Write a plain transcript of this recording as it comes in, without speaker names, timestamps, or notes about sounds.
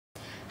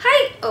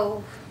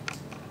Oh,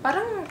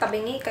 parang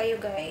tabingi kayo,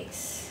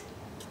 guys.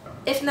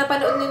 If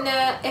napanood nyo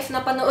na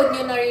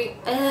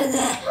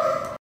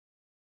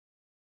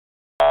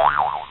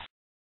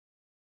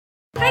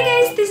Hi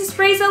guys! This is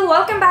Rhaze.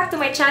 Welcome back to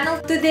my channel.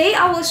 Today,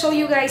 I will show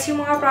you guys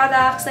yung mga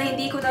products na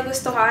hindi ko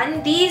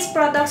nagustuhan. These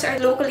products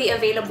are locally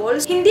available.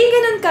 Hindi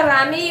ganun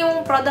karami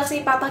yung products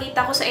na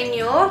ipapakita ko sa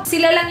inyo.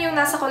 Sila lang yung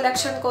nasa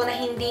collection ko na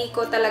hindi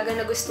ko talaga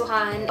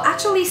nagustuhan.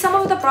 Actually, some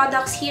of the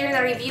products here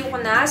na review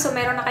ko na. So,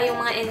 meron na kayong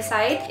mga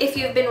insight if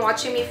you've been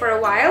watching me for a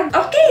while.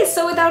 Okay,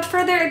 so without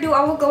further ado,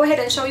 I will go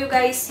ahead and show you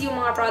guys yung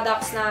mga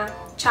products na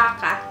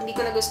tsaka, hindi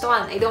ko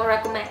nagustuhan. I don't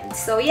recommend.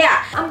 So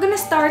yeah, I'm gonna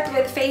start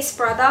with face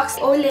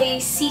products. Olay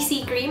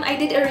CC Cream. I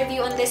did a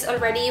review on this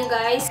already, you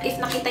guys. If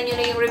nakita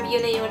nyo na yung review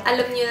na yun,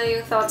 alam nyo na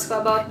yung thoughts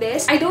ko about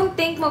this. I don't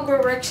think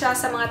mag-work siya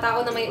sa mga tao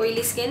na may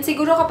oily skin.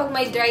 Siguro kapag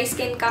may dry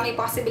skin ka, may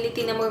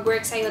possibility na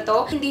mag-work sa'yo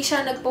to. Hindi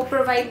siya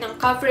nagpo-provide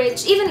ng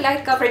coverage. Even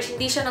light coverage,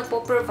 hindi siya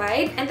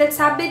nagpo-provide. And then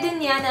sabi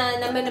din niya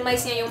na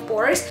na-minimize niya yung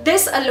pores.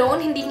 This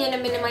alone, hindi niya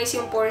na-minimize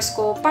yung pores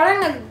ko.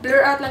 Parang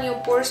nag-blur out lang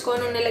yung pores ko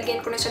nung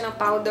nilagyan ko na siya ng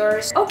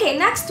powders. Okay,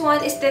 next one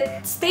is the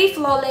Stay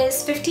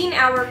Flawless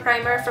 15-Hour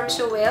Primer from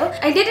Showell.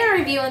 I did a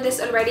review on this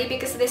already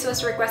because this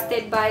was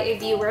requested by a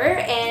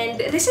viewer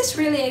and this is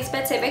really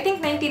expensive. I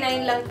think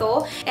 99 lang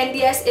to. And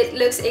yes, it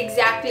looks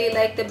exactly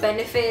like the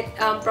Benefit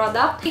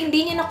product.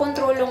 Hindi niya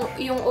na-control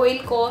yung oil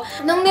ko.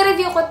 Nung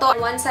nireview ko to,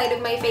 one side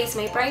of my face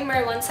may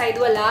primer, one side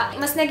wala.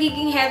 Mas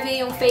nagiging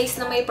heavy yung face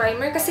na may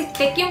primer kasi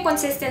thick yung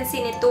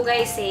consistency nito,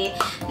 guys eh.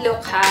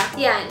 Look ha.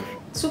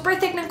 Yan. Super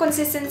thick ng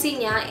consistency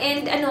niya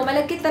and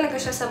malagkit talaga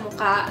siya sa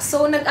mukha.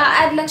 So,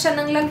 nag-a-add lang siya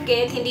ng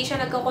lagkit, hindi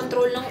siya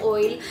nagko-control ng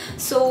oil.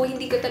 So,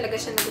 hindi ko talaga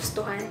siya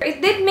nagustuhan.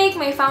 It did make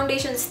my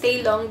foundation stay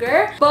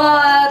longer,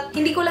 but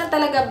hindi ko lang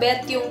talaga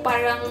bet yung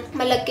parang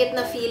malagkit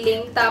na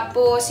feeling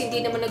tapos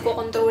hindi naman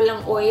nagko-control ng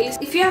oil.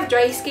 If you have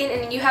dry skin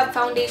and you have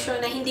foundation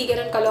na hindi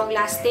ganun ka-long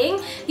lasting,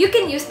 you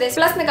can use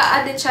this. Plus,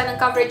 nag-a-add din siya ng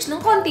coverage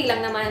ng konti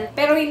lang naman.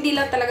 Pero hindi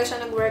lang talaga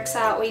siya nag-work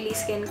sa oily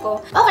skin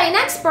ko. Okay,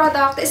 next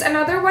product is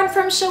another one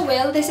from Showell.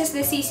 This is the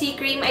CC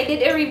Cream. I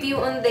did a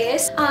review on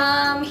this.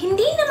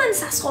 Hindi naman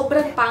sa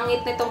sobrang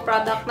pangit nitong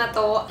product na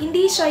to.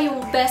 Hindi siya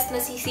yung best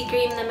na CC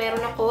Cream na meron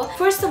ako.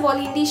 First of all,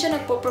 hindi siya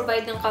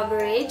nagpo-provide ng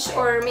coverage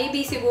or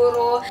maybe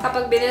siguro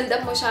kapag binuild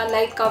up mo siya,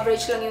 light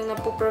coverage lang yung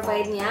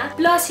nagpo-provide niya.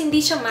 Plus, hindi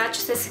siya match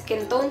sa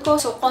skin tone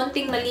ko. So,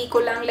 konting mali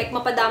ko lang. Like,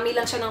 mapadami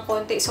lang siya ng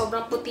konti.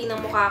 Sobrang puti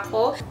ng mukha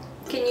ko.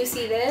 Can you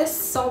see this?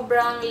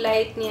 Sobrang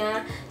light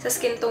niya sa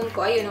skin tone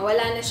ko. Ayun,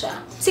 wala na siya.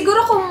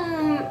 Siguro kung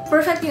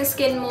perfect yung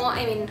skin mo,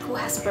 I mean, who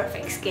has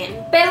perfect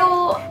skin?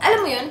 Pero,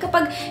 alam mo yun,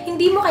 kapag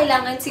hindi mo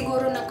kailangan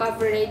siguro ng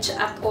coverage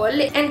at all,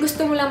 and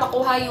gusto mo lang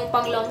makuha yung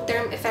pang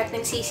long-term effect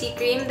ng CC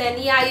Cream,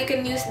 then yeah, you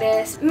can use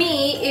this.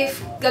 Me,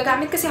 if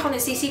gagamit kasi ako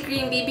ng CC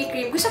Cream, BB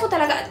Cream, gusto ko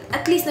talaga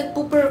at least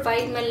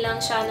nagpo-provide man lang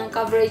siya ng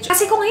coverage.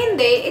 Kasi kung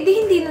hindi,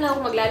 edi hindi na lang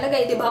ako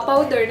maglalagay, diba?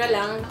 Powder na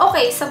lang.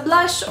 Okay, sa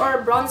blush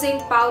or bronzing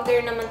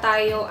powder naman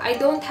tayo. I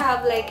don't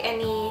have like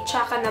any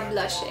tsaka na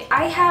blush eh.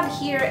 I have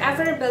here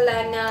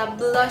Bilena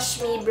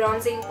Blush Me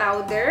Bronzing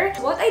Powder.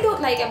 What I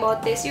don't like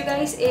about this, you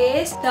guys,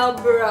 is the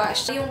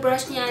brush. Yung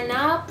brush niya,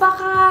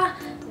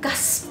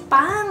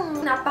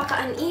 napaka-gaspang,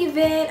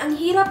 napaka-uneven, ang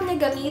hirap na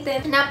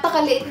gamitin,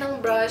 napakaliit ng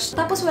brush,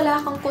 tapos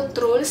wala kang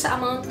control sa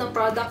amount ng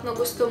product na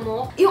gusto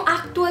mo. Yung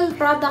actual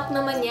product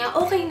naman niya,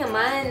 okay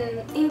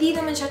naman. Hindi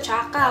naman siya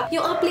tsaka.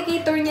 Yung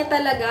applicator niya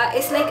talaga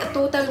is like a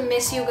total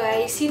mess, you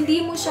guys. Hindi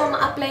mo siya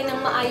ma-apply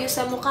ng maayos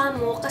sa mukha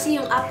mo kasi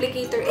yung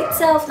applicator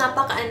itself,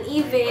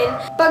 napaka-uneven.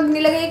 Pag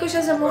nilagay ko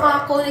siya sa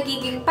mukha ko,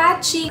 nagiging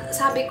patchy.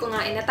 Sabi ko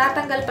nga,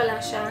 natatanggal pa lang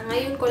siya.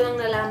 Ngayon ko lang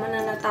nalaman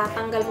na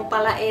natatanggal mo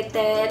pala,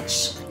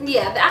 tetch.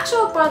 Yeah, the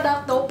actual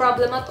product, no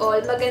problem at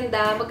all.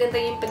 Maganda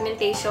yung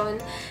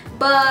pigmentation.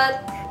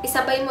 But,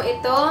 isabay mo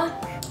ito,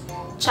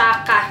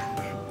 tsaka.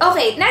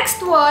 Okay,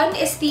 next one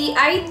is the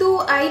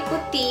Aido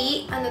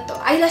Putti. Ano to?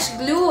 Eyelash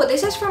glue.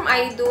 This is from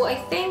Aido. I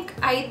think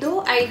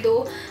Aido.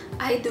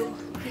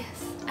 Yes,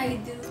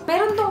 Aido.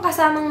 Meron tong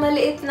kasamang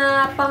maliit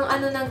na pang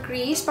ng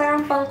crease,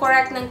 parang pang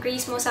correct ng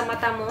crease mo sa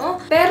mata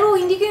mo. Pero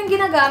hindi ko yung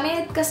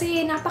ginagamit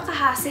kasi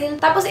napaka-hassle.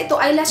 Tapos ito,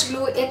 eyelash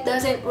glue, it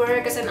doesn't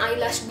work as an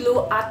eyelash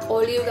glue at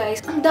all, you guys.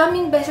 Ang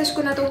daming beses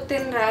ko na itong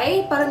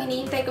tinry. Parang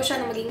hinihintay ko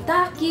siya na maging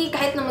tacky.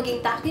 Kahit na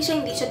maging tacky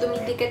siya, hindi siya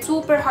dumidikit.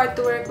 Super hard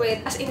to work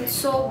with. As in,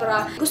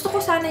 sobra. Gusto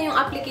ko sana yung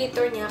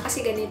applicator niya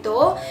kasi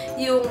ganito,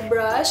 yung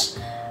brush.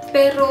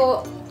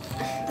 Pero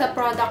the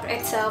product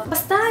itself,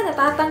 basta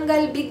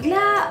natatanggal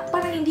bigla.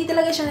 Parang hindi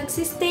talaga siya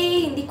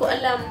nagsistay. Hindi ko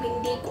alam.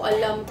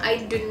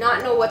 I do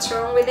not know what's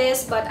wrong with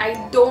this, but I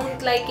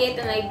don't like it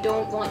and I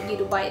don't want you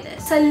to buy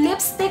this. Sa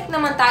lipstick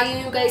naman tayo,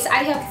 you guys.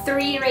 I have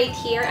 3 right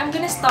here. I'm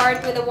gonna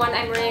start with the one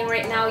I'm wearing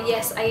right now.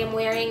 Yes, I am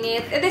wearing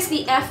it. It is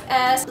the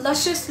FS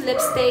Luscious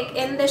Lipstick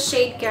in the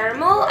shade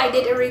Caramel. I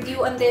did a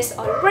review on this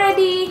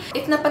already.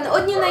 If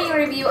napanood nyo na yung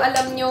review,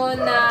 alam nyo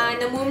na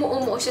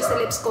namumuo siya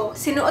sa lips ko.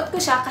 Sinuot ko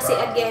siya kasi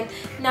again,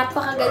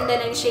 napaka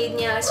ganda ng shade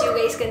niya. As you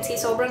guys can see,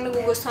 sobrang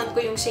nagugustuhan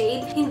ko yung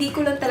shade. Hindi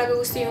ko lang talaga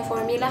gusto yung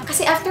formula.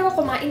 Kasi after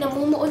ko kumain,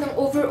 namumuo ng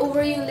over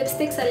yung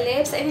lipstick sa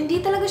lips. And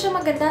hindi talaga siya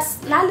maganda,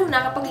 lalo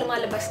na kapag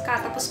lumalabas ka.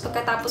 Tapos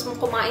pagkatapos mong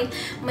kumain,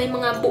 may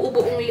mga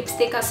buo-buong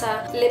lipstick ka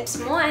sa lips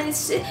mo. And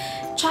it's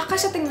tsaka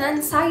siya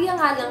tingnan, sayang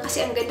nga lang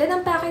kasi ang ganda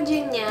ng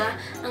packaging niya,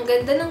 ang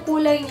ganda ng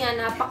kulay niya,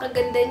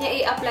 napakaganda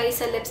niya i-apply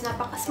sa lips,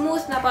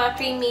 napaka-smooth,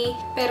 napaka-creamy,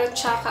 pero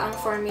tsaka ang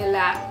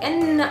formula.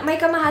 And may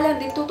kamahalan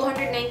din to,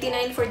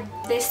 $299 for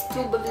this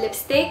tube of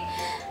lipstick.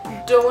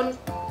 Don't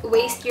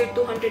waste your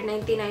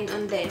 $299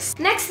 on this.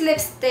 Next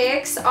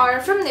lipsticks are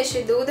from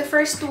Nichido. The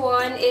first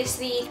one is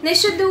the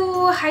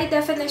Nichido High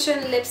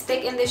Definition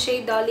Lipstick in the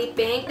shade Dolly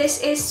Pink. This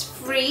is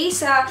free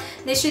sa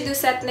Nichido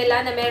set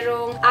nila na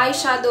merong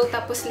eyeshadow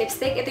tapos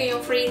lipstick. Ito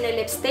yung free na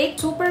lipstick.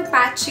 Super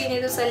patchy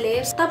nito sa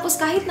lips. Tapos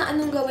kahit na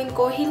anong gawin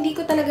ko, hindi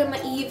ko talaga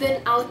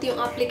ma-even out yung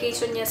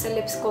application niya sa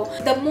lips ko.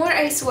 The more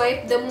I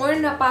swipe, the more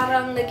na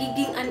parang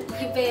nagiging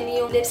uneven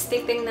yung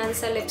lipstick tingnan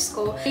sa lips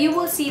ko. You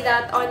will see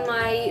that on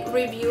my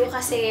review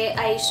kasi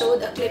I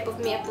showed a clip of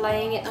me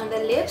applying it on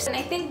the lips. And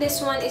I think this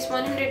one is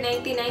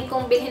 $199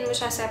 kung bilhin mo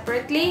siya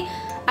separately.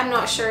 I'm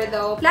not sure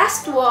though.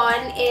 Last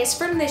one is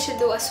from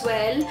Nichido as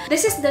well.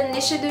 This is the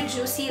Nichido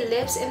Juicy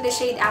Lips in the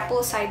shade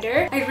Apple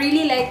Cider. I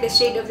really like the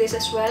shade of this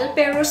as well.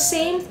 Pero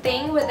same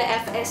thing with the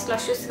FS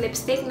Luscious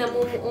Lipstick.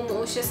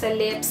 Namumuo siya sa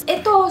lips.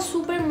 Ito,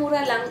 super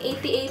mura lang.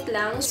 88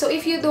 lang. So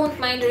if you don't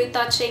mind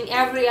retouching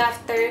every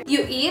after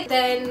you eat,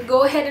 then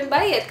go ahead and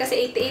buy it.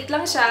 Kasi 88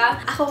 lang siya.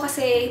 Ako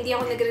kasi hindi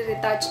ako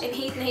nagre-retouch. And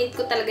hate na hate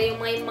ko talaga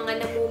yung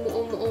mga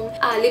namumuo-muong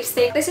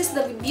lipstick. This is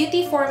the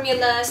Beauty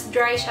Formulas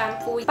Dry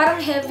Shampoo. Parang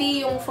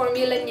heavy yung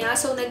formula niya,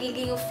 so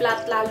nagiging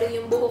flat lalo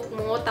yung buhok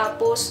mo,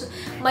 tapos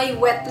may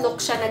wet look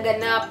siya na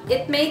ganap.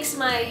 It makes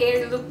my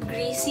hair look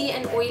greasy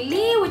and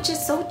oily, which is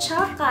so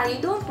chaka.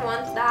 You don't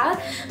want that.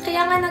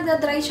 Kaya nga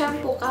nagda-dry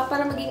shampoo ka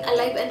para maging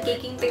alive and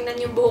caking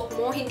tingnan yung buhok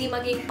mo, hindi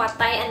maging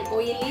patay and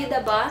oily,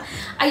 diba?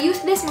 I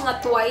used this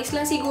mga twice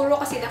lang siguro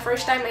kasi the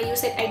first time I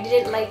used it, I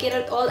didn't like it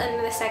at all,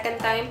 and the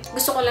second time,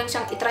 gusto ko lang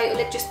siyang itry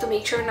ulit just to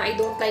make sure na I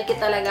don't like it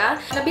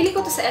talaga. Nabili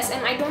ko to sa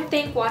SM. I don't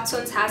think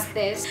Watson's has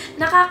this.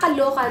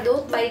 Nakakaloka,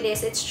 don't buy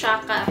this. It's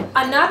chaka.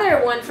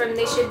 Another one from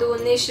Nichido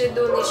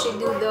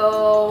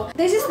though.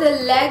 This is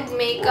the leg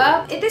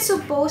makeup. It is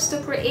supposed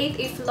to create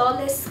a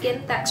flawless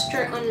skin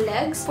texture on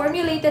legs,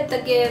 formulated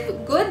to give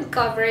good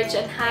coverage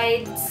and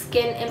hide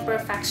skin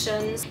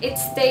imperfections. It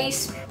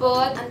stays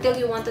put until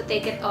you want to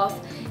take it off.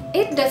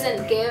 It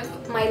doesn't give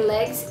my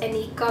legs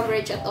any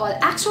coverage at all.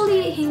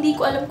 Actually, hindi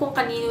ko alam kung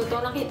kanino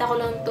to. Nakita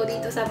ko lang to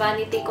dito sa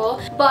vanity ko.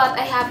 But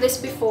I have this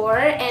before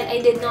and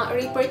I did not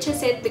repurchase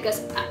it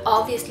because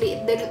obviously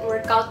it didn't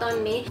work out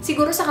on me.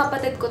 Siguro sa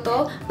kapatid ko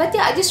to. But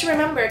yeah, I just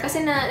remember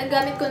kasi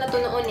nagamit ko na to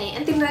noon eh.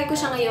 And tinry ko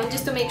siya ngayon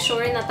just to make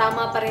sure na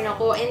tama pa rin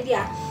ako. And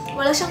yeah,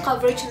 wala siyang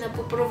coverage na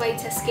po-provide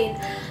sa skin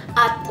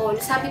at all.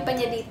 Sabi pa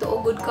niya dito,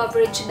 good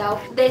coverage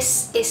daw.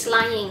 This is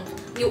lying.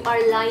 You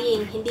are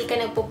lying. Hindi ka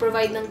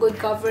nagpo-provide ng good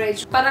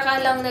coverage. Para ka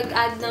lang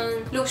nag-add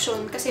ng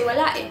lotion kasi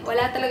wala eh.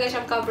 Wala talaga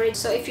siyang coverage.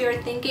 So if you're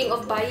thinking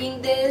of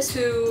buying this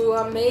to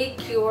make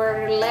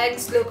your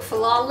legs look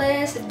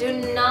flawless, do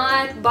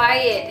not buy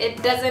it. It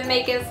doesn't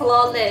make it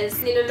flawless.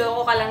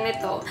 Niloloko ka lang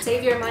nito.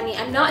 Save your money.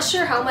 I'm not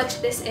sure how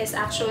much this is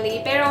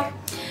actually, pero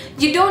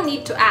you don't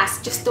need to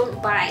ask, just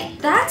don't buy.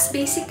 That's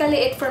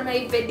basically it for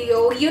my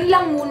video. Yun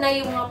lang muna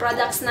yung mga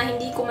products na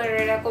hindi ko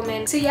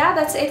marirecommend. So yeah,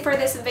 that's it for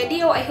this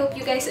video. I hope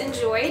you guys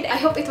enjoyed. I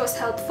hope it was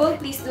helpful.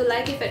 Please do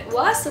like if it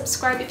was.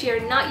 Subscribe if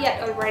you're not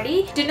yet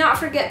already. Do not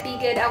forget, be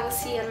good. I will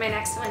see you on my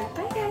next one.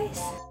 Bye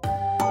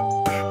guys!